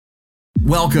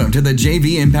Welcome to the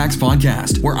JV Impacts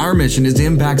Podcast, where our mission is to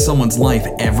impact someone's life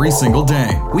every single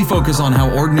day. We focus on how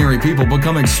ordinary people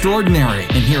become extraordinary.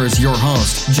 And here is your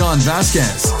host, John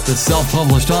Vasquez, the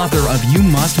self-published author of You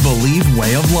Must Believe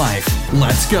Way of Life.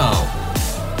 Let's go.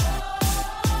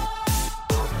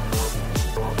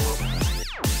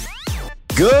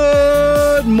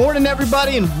 Good morning,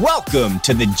 everybody, and welcome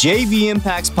to the JV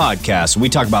Impacts Podcast, where we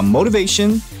talk about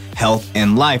motivation, health,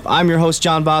 and life. I'm your host,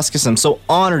 John Vasquez. I'm so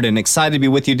honored and excited to be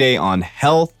with you today on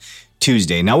Health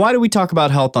Tuesday. Now, why do we talk about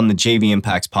health on the JV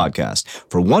Impacts Podcast?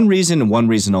 For one reason and one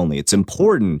reason only. It's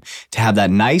important to have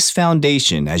that nice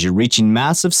foundation as you're reaching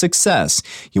massive success.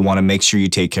 You want to make sure you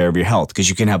take care of your health because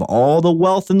you can have all the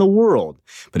wealth in the world,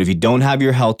 but if you don't have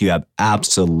your health, you have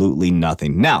absolutely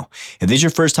nothing. Now, if this is your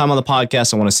first time on the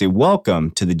podcast, I want to say welcome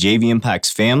to the JV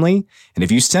Impacts family. And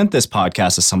if you sent this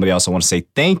podcast to somebody else, I want to say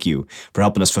thank you for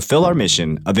helping us fulfill our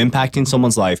mission of impacting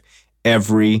someone's life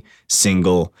every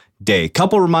single day.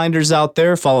 Couple reminders out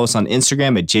there. Follow us on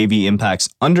Instagram at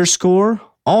JVImpacts_.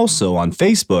 Also on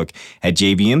Facebook at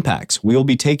JV Impacts. We will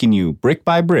be taking you brick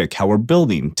by brick how we're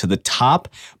building to the top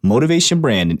motivation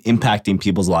brand and impacting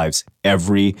people's lives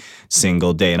every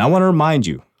single day. And I want to remind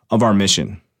you of our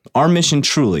mission. Our mission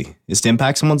truly is to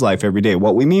impact someone's life every day.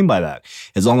 What we mean by that,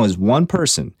 as long as one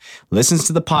person listens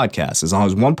to the podcast, as long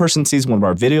as one person sees one of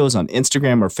our videos on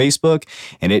Instagram or Facebook,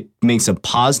 and it makes a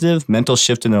positive mental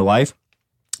shift in their life,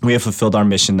 we have fulfilled our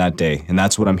mission that day, and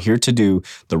that's what I'm here to do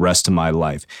the rest of my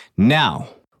life. Now,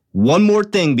 one more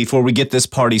thing before we get this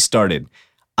party started.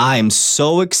 I am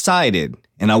so excited,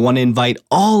 and I want to invite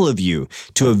all of you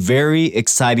to a very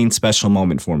exciting special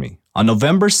moment for me. On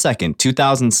November 2nd,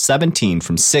 2017,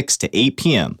 from 6 to 8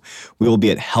 p.m., we will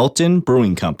be at Helton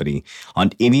Brewing Company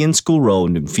on Indian School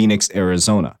Road in Phoenix,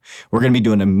 Arizona. We're going to be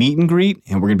doing a meet and greet,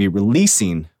 and we're going to be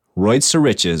releasing Royds to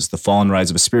Riches, The Fall and Rise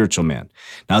of a Spiritual Man.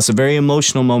 Now, it's a very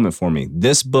emotional moment for me.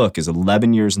 This book is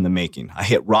 11 years in the making. I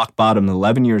hit rock bottom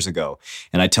 11 years ago,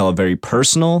 and I tell a very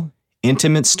personal,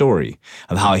 intimate story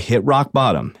of how I hit rock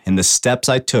bottom and the steps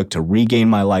I took to regain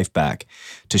my life back,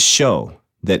 to show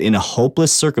that in a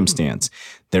hopeless circumstance,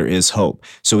 there is hope.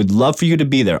 So we'd love for you to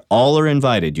be there. All are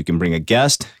invited. You can bring a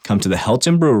guest, come to the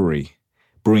Helton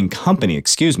Brewing Company,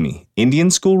 Indian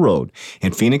School Road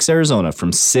in Phoenix, Arizona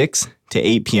from 6 to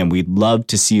 8 p.m. We'd love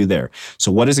to see you there.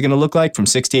 So what is it going to look like from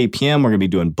 6 to 8 p.m.? We're going to be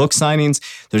doing book signings.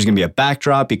 There's going to be a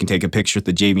backdrop. You can take a picture at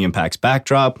the JV Impacts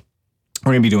backdrop.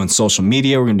 We're going to be doing social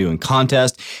media. We're going to be doing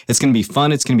contests. It's going to be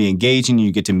fun. It's going to be engaging.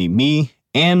 You get to meet me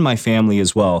and my family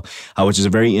as well, which is a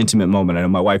very intimate moment. I know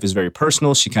my wife is very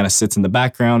personal. She kind of sits in the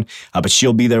background, but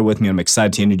she'll be there with me. I'm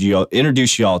excited to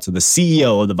introduce you all to the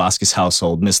CEO of the Vasquez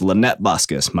household, Miss Lynette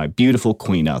Vasquez, my beautiful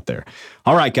queen out there.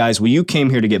 All right, guys, well, you came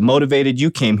here to get motivated.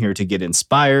 You came here to get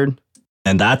inspired.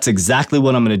 And that's exactly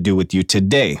what I'm going to do with you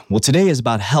today. Well, today is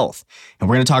about health, and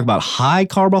we're going to talk about high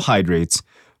carbohydrates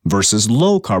versus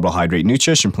low carbohydrate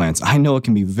nutrition plans. I know it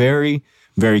can be very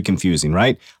confusing,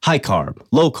 right? High carb,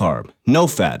 low carb, no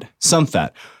fat, some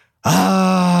fat.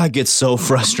 It gets so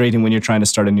frustrating when you're trying to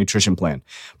start a nutrition plan.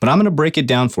 But I'm going to break it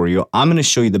down for you. I'm going to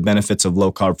show you the benefits of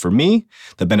low carb for me,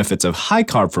 the benefits of high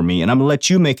carb for me, and I'm going to let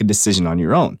you make a decision on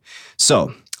your own.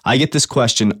 So I get this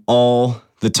question all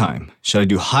the time. Should I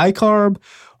do high carb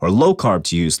or low carb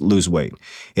to lose weight?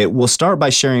 It will start by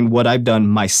sharing what I've done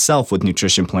myself with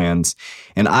nutrition plans,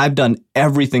 and I've done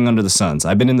everything under the sun.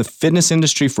 I've been in the fitness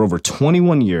industry for over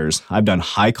 21 years. I've done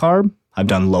high carb, I've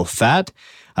done low fat,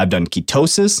 I've done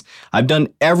ketosis, I've done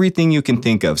everything you can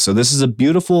think of. So this is a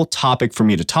beautiful topic for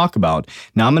me to talk about.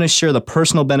 Now I'm going to share the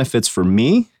personal benefits for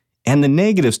me and the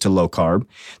negatives to low carb,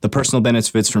 the personal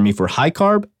benefits for me for high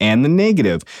carb, and the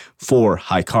negative for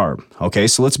high carb. Okay,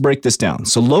 so let's break this down.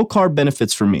 So low carb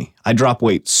benefits for me. I drop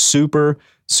weight super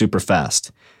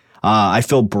fast. I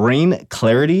feel brain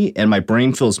clarity, and my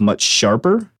brain feels much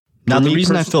sharper. Now, the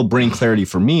reason I feel brain clarity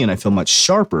for me and I feel much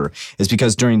sharper is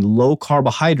because during low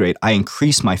carbohydrate, I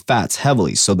increase my fats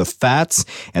heavily. So the fats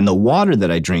and the water that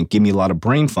I drink give me a lot of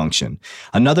brain function.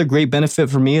 Another great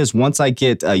benefit for me is once I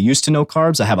get used to no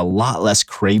carbs, I have a lot less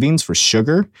cravings for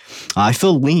sugar. I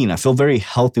feel lean. I feel very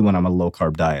healthy when I'm on a low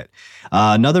carb diet.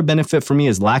 Another benefit for me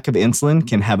is lack of insulin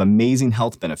can have amazing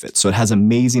health benefits. So it has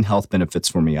amazing health benefits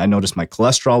for me. I notice my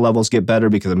cholesterol levels get better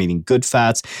because I'm eating good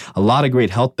fats, a lot of great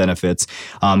health benefits.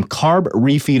 Carb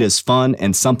refeed is fun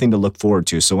and something to look forward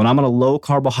to. So when I'm on a low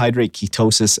carbohydrate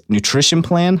ketosis nutrition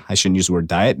plan, I shouldn't use the word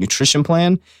diet, nutrition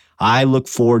plan, I look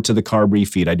forward to the carb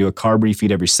refeed. I do a carb refeed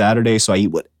every Saturday, so I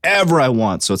eat whatever I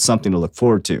want. So it's something to look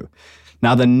forward to.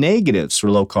 Now, the negatives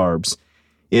for low carbs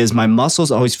is my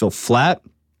muscles always feel flat.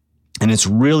 And it's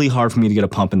really hard for me to get a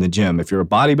pump in the gym. If you're a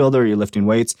bodybuilder or you're lifting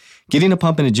weights, getting a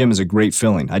pump in the gym is a great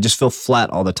feeling. I just feel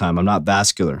flat all the time. I'm not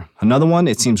vascular. Another one,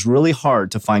 it seems really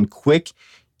hard to find quick,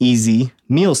 easy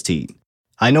meals to eat.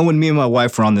 I know when me and my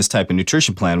wife were on this type of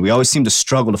nutrition plan, we always seem to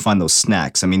struggle to find those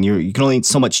snacks. I mean, you can only eat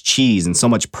so much cheese and so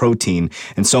much protein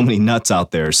and so many nuts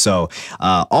out there. So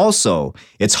also,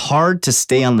 it's hard to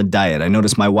stay on the diet. I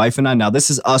notice my wife and I, now this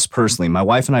is us personally, my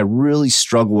wife and I really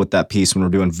struggle with that piece when we're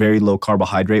doing very low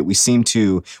carbohydrate. We seem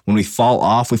to, when we fall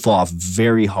off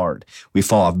very hard. We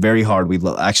fall off very hard. We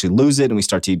actually lose it and we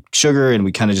start to eat sugar and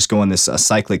we kind of just go in this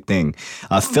cyclic thing.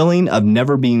 Feeling of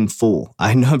never being full.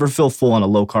 I never feel full on a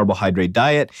low carbohydrate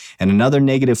diet. And another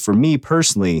negative for me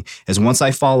personally is once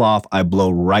I fall off, I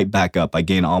blow right back up. I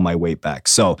gain all my weight back.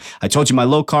 So I told you my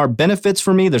low carb benefits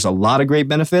for me. There's a lot of great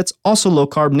benefits, also low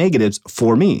carb negatives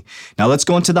for me. Now let's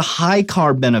go into the high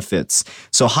carb benefits.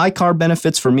 So high carb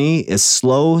benefits for me is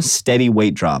slow, steady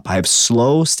weight drop. I have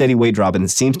slow, steady weight drop and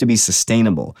it seems to be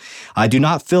sustainable. I do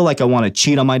not feel like I want to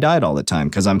cheat on my diet all the time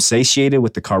because I'm satiated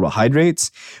with the carbohydrates.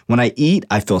 When I eat,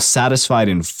 I feel satisfied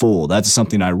and full. That's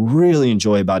something I really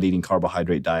enjoy about eating carbohydrates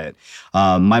diet.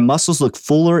 My muscles look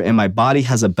fuller and my body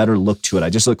has a better look to it. I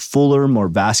just look fuller, more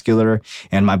vascular,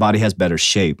 and my body has better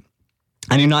shape.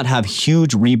 I do not have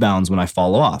huge rebounds when I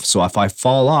fall off. So if I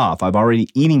fall off, I've already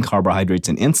eating carbohydrates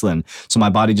and insulin, so my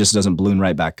body just doesn't balloon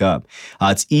right back up.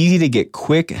 It's easy to get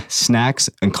quick snacks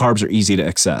and carbs are easy to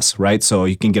access, right? So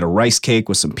you can get a rice cake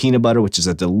with some peanut butter, which is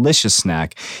a delicious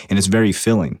snack, and it's very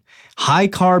filling. High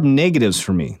carb negatives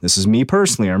for me. This is me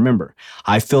personally. I remember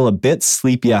I feel a bit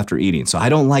sleepy after eating. So I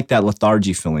don't like that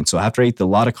lethargy feeling. So after I eat a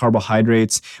lot of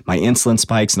carbohydrates, my insulin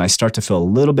spikes and I start to feel a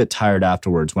little bit tired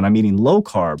afterwards. When I'm eating low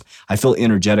carb, I feel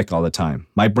energetic all the time.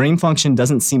 My brain function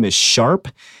doesn't seem as sharp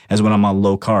as when I'm on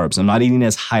low carbs. I'm not eating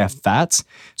as high of fats.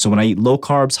 So when I eat low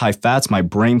carbs, high fats, my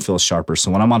brain feels sharper.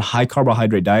 So when I'm on high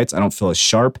carbohydrate diets, I don't feel as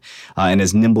sharp and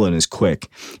as nimble and as quick.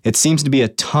 It seems to be a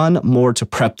ton more to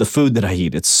prep the food that I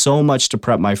eat. It's so much to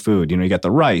prep my food. You got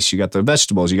the rice, you got the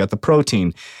vegetables, you got the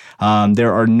protein.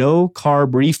 There are no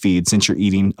carb refeeds since you're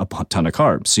eating a ton of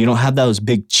carbs. So you don't have those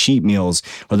big cheat meals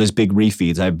or those big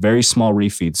refeeds. I have very small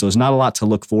refeeds. So there's not a lot to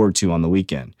look forward to on the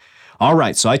weekend. All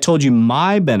right. So I told you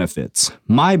my benefits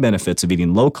of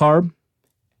eating low carb,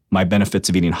 my benefits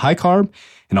of eating high carb,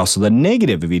 and also the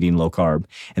negative of eating low carb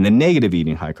and the negative of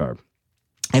eating high carb.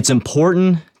 It's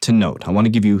important to note. I want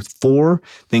to give you 4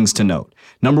 things to note.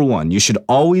 Number 1, you should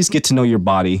always get to know your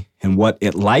body and what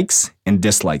it likes and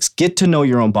dislikes. Get to know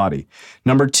your own body.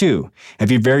 Number 2,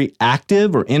 if you're very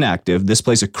active or inactive, this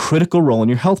plays a critical role in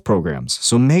your health programs.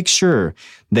 So make sure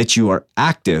that you are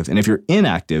active. And if you're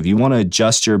inactive, you want to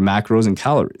adjust your macros and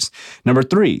calories. Number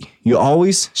 3, you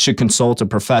always should consult a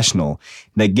professional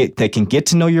that can get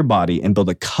to know your body and build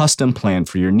a custom plan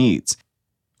for your needs.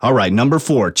 All right, number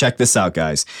 4, check this out,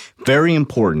 guys. Very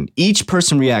important. Each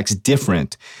person reacts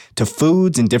different to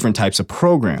foods and different types of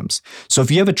programs. So if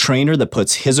you have a trainer that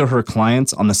puts his or her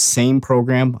clients on the same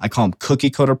program, I call them cookie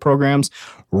cutter programs,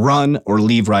 run or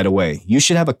leave right away. You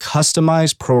should have a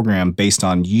customized program based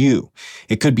on you.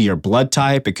 It could be your blood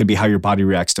type. It could be how your body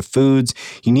reacts to foods.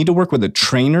 You need to work with a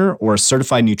trainer or a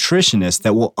certified nutritionist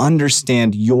that will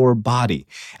understand your body.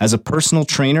 As a personal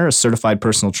trainer, a certified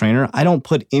personal trainer, I don't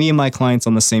put any of my clients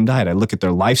on the same diet. I look at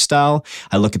their lifestyle.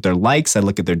 I look at their likes. I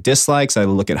look at their dislikes. I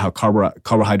look at how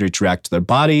carbohydrates react to their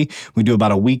body. We do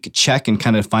about a week check and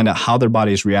kind of find out how their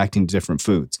body is reacting to different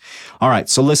foods. All right,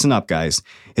 so listen up, guys.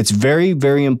 It's very,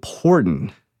 very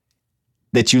important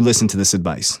that you listen to this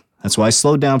advice. That's why I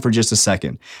slowed down for just a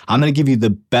second. I'm going to give you the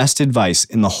best advice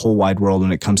in the whole wide world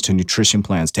when it comes to nutrition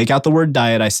plans. Take out the word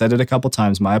diet. I said it a couple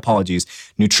times. My apologies.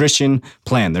 Nutrition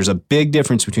plan. There's a big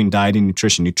difference between diet and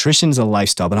nutrition. Nutrition is a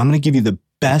lifestyle, but I'm going to give you the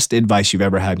best advice you've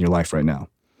ever had in your life right now.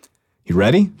 You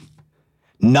ready?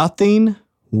 Nothing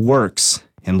works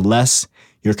unless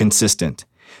you're consistent.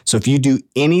 So if you do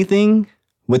anything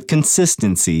with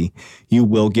consistency, you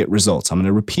will get results. I'm going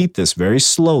to repeat this very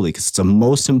slowly because it's the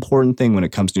most important thing when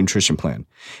it comes to nutrition plan.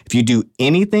 If you do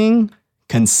anything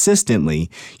consistently,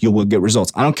 you will get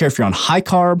results. I don't care if you're on high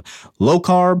carb, low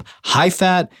carb, high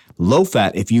fat, low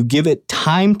fat. If you give it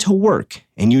time to work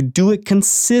and you do it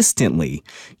consistently,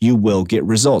 you will get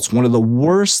results. One of the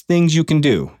worst things you can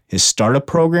do is start a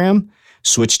program,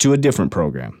 switch to a different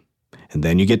program. And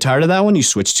then you get tired of that one, you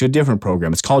switch to a different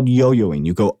program. It's called yo-yoing.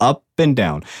 You go up and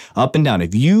down, up and down.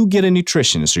 If you get a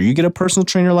nutritionist or you get a personal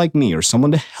trainer like me or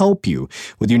someone to help you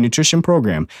with your nutrition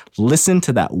program, listen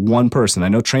to that one person. I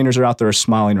know trainers are out there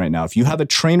smiling right now. If you have a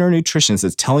trainer or nutritionist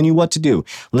that's telling you what to do,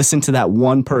 listen to that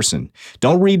one person.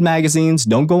 Don't read magazines.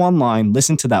 Don't go online.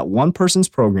 Listen to that one person's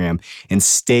program and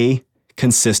stay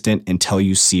consistent until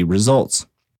you see results.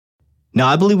 Now,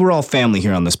 I believe we're all family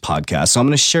here on this podcast, so I'm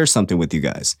going to share something with you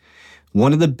guys.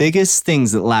 One of the biggest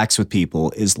things that lacks with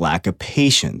people is lack of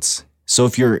patience. So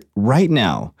if you're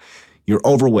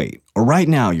overweight, or right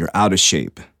now you're out of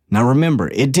shape. Now remember,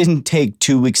 it didn't take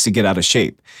 2 weeks to get out of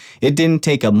shape. It didn't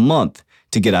take a month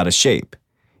to get out of shape.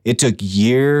 It took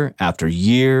year after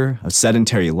year of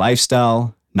sedentary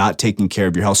lifestyle, not taking care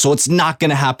of your health. So it's not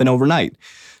going to happen overnight.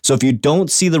 So if you don't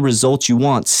see the results you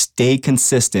want, stay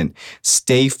consistent,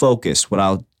 stay focused. What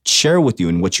I'll share with you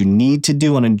and what you need to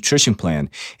do on a nutrition plan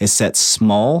is set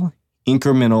small,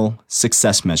 incremental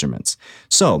success measurements.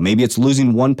 So maybe it's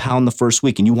losing 1 pound the first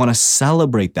week and you want to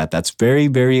celebrate that. That's very,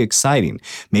 very exciting.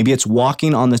 Maybe it's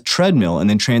walking on the treadmill and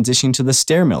then transitioning to the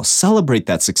stair mill. Celebrate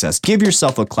that success. Give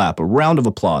yourself a clap, a round of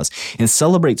applause, and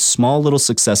celebrate small little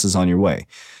successes on your way.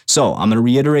 So I'm going to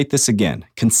reiterate this again.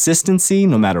 Consistency,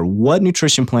 no matter what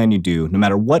nutrition plan you do, no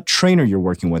matter what trainer you're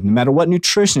working with, no matter what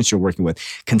nutritionist you're working with,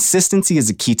 consistency is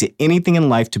the key to anything in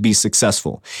life to be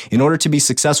successful. In order to be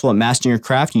successful at mastering your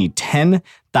craft, you need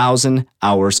 10,000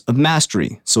 hours of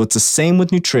mastery. So it's the same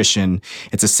with nutrition.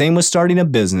 It's the same with starting a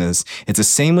business. It's the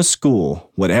same with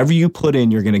school. Whatever you put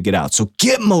in, you're going to get out. So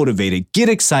get motivated, get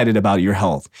excited about your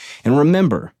health. And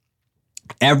remember,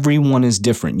 everyone is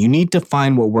different. You need to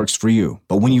find what works for you.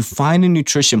 But when you find a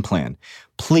nutrition plan,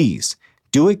 please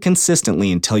do it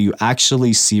consistently until you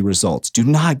actually see results. Do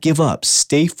not give up.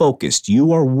 Stay focused.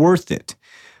 You are worth it.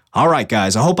 All right,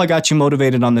 guys, I hope I got you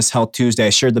motivated on this Health Tuesday. I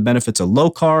shared the benefits of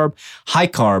low carb, high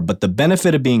carb, but the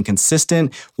benefit of being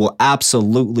consistent will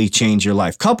absolutely change your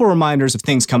life. Couple reminders of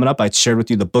things coming up. I shared with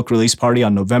you the book release party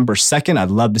on November 2nd.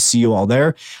 I'd love to see you all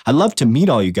there. I'd love to meet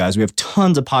all you guys. We have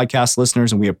tons of podcast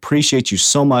listeners and we appreciate you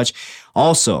so much.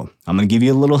 Also, I'm going to give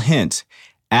you a little hint.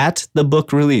 At the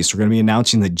book release, we're going to be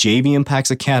announcing the JV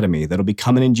Impacts Academy that'll be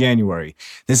coming in January.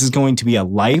 This is going to be a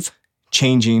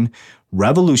life-changing,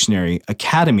 revolutionary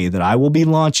academy that I will be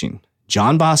launching.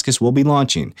 John Vasquez will be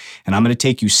launching, and I'm going to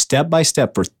take you step by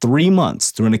step for 3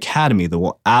 months through an academy that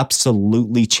will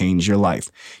absolutely change your life.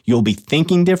 You'll be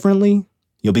thinking differently.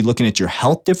 You'll be looking at your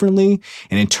health differently,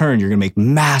 and in turn, you're going to make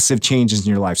massive changes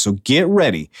in your life. So get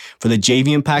ready for the JV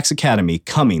Impacts Academy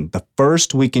coming the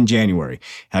first week in January.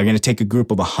 And I'm going to take a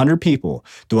group of 100 people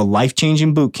through a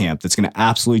life-changing boot camp that's going to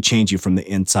absolutely change you from the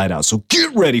inside out. So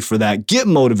get ready for that, get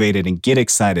motivated, and get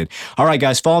excited. All right,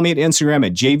 guys, follow me at Instagram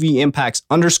at JVImpacts_,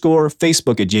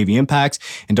 Facebook at JV Impacts,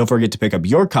 and don't forget to pick up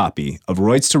your copy of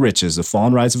Roids to Riches, The Fall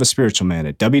and Rise of a Spiritual Man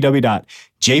at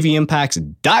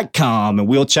www.jvimpacts.com, and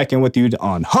we'll check in with you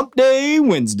on Hump Day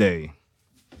Wednesday.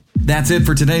 That's it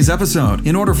for today's episode.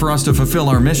 In order for us to fulfill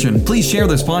our mission, please share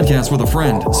this podcast with a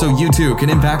friend so you too can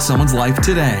impact someone's life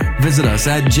today. Visit us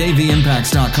at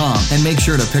jvimpacts.com and make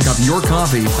sure to pick up your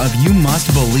copy of You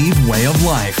Must Believe Way of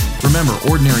Life. Remember,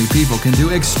 ordinary people can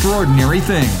do extraordinary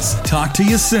things. Talk to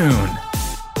you soon.